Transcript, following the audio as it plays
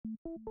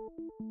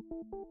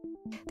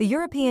The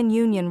European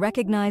Union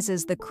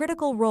recognizes the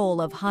critical role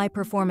of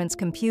high-performance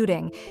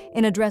computing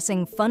in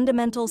addressing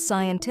fundamental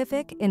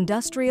scientific,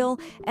 industrial,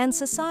 and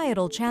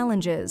societal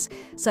challenges,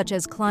 such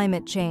as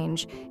climate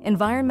change,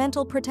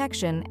 environmental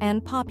protection,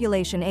 and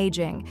population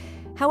aging.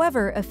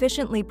 However,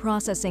 efficiently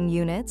processing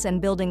units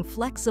and building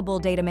flexible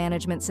data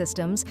management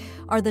systems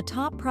are the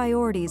top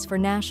priorities for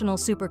national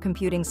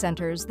supercomputing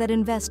centers that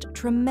invest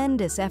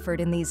tremendous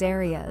effort in these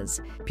areas.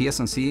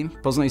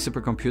 PSNC, Poznan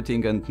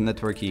Supercomputing and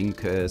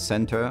Networking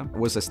Center,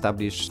 was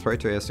established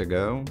 30 years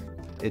ago.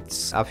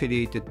 It's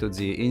affiliated to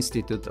the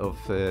Institute of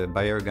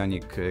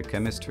Bioorganic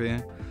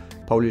Chemistry,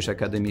 Polish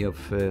Academy of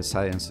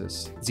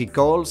Sciences. The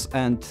goals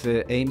and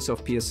aims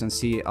of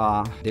PSNC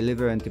are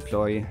deliver and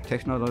deploy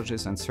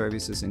technologies and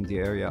services in the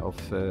area of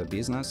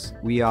business.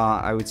 We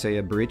are, I would say,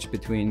 a bridge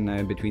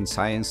between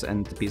science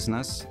and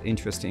business,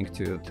 interesting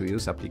to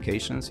use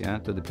applications,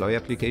 to deploy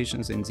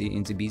applications in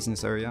the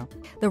business area.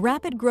 The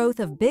rapid growth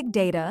of big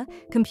data,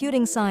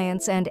 computing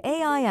science, and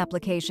AI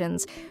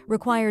applications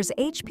requires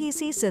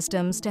HPC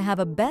systems to have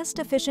a best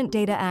efficient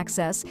data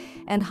access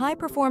and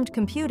high-performed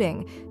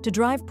computing to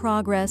drive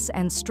progress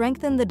and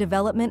strengthen the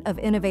development of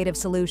innovative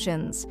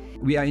solutions.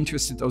 We are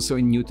interested also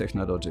in new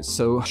technologies,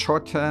 so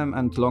short-term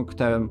and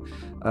long-term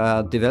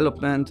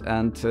development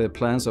and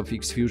plans of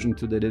xFusion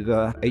to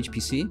deliver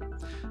HPC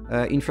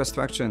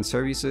infrastructure and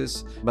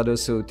services, but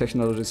also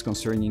technologies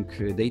concerning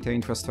data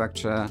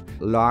infrastructure,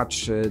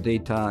 large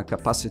data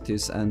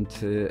capacities and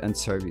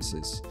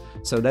services.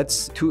 So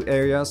that's two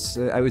areas,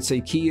 I would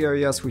say key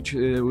areas, which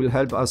will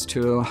help us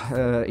to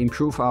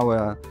improve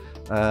our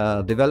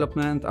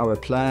development, our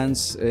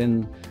plans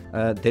in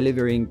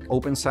delivering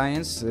open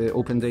science,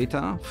 open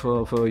data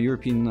for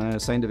European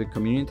scientific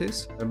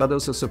communities, but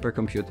also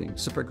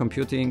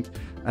supercomputing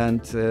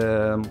and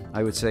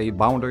I would say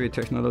boundary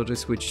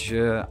technologies which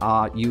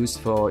are used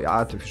for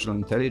artificial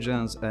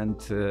intelligence and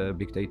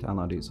big data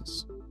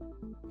analysis.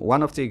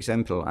 One of the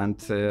example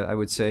and I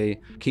would say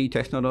key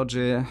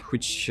technology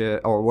which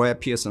or where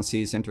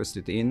PSNC is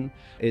interested in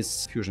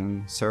is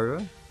Fusion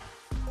server,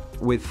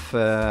 with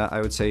I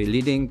would say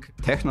leading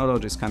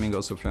technologies coming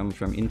also from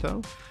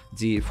Intel.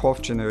 The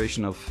fourth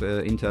generation of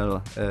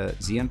Intel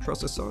Xeon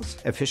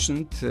processors,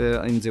 efficient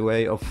in the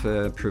way of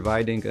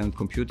providing and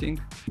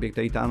computing big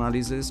data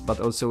analysis, but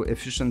also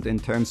efficient in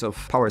terms of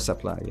power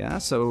supply.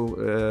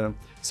 So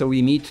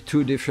we meet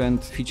two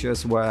different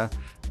features where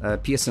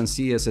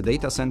PSNC as a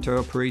data center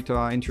operator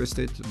are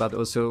interested, but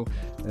also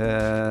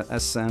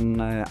as an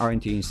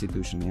R&D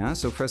institution.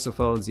 So first of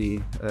all, the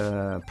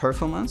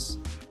performance,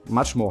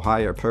 much more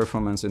higher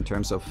performance in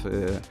terms of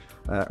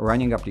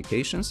running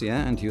applications,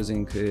 and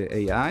using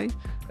AI,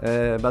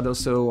 but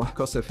also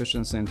cost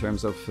efficiency in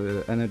terms of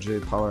energy,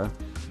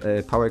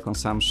 power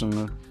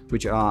consumption,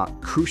 which are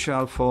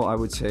crucial for, I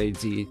would say,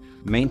 the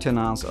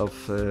maintenance of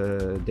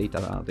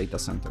data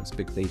centers,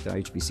 big data,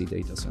 HPC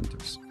data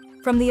centers.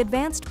 From the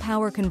Advanced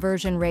Power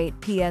Conversion Rate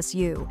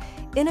 (PSU),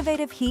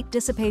 innovative heat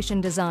dissipation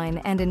design,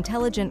 and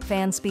intelligent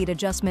fan speed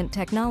adjustment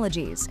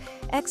technologies,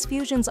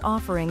 xFusion's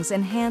offerings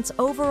enhance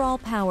overall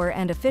power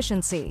and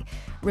efficiency,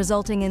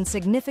 resulting in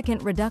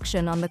significant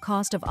reduction on the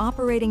cost of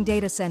operating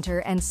data center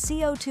and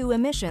CO2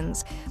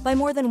 emissions by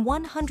more than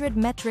 100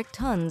 metric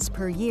tons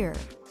per year.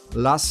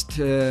 Last,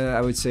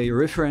 I would say,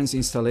 reference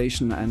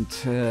installation and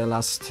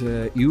last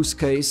use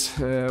case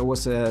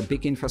was a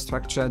big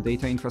infrastructure,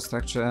 data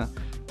infrastructure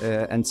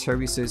and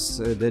services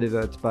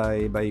delivered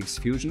by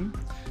xFusion.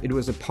 It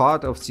was a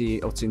part of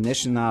the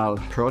national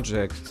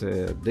project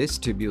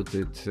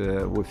distributed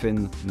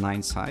within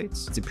 9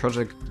 sites. The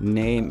project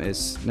name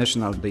is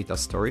National Data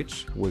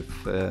Storage, with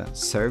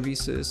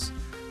services,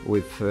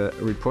 with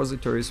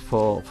repositories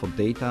for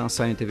data,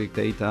 scientific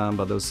data,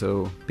 but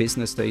also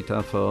business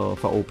data for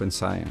open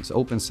science.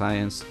 Open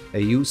science, a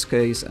use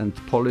case and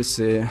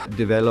policy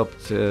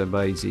developed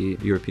by the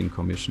European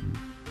Commission.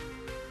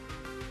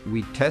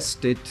 We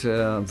tested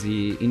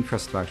the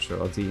infrastructure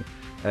or the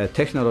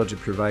technology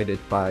provided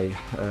by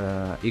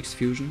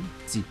xFusion.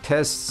 The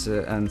tests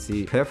and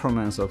the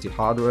performance of the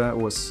hardware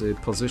was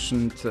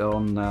positioned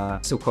on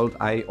so-called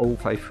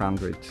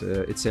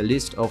IO500. It's a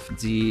list of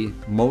the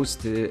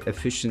most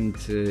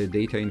efficient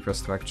data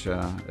infrastructure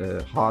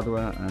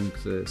hardware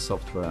and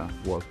software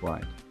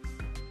worldwide.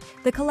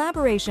 The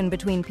collaboration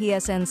between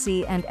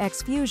PSNC and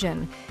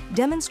xFusion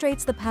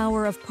demonstrates the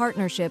power of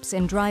partnerships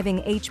in driving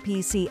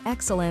HPC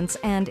excellence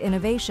and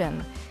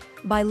innovation.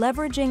 By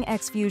leveraging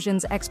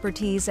xFusion's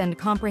expertise and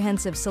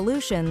comprehensive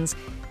solutions,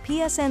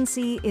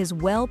 PSNC is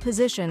well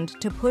positioned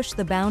to push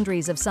the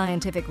boundaries of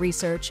scientific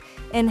research,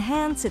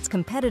 enhance its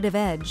competitive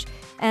edge,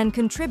 and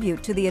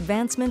contribute to the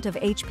advancement of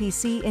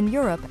HPC in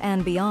Europe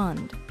and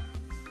beyond.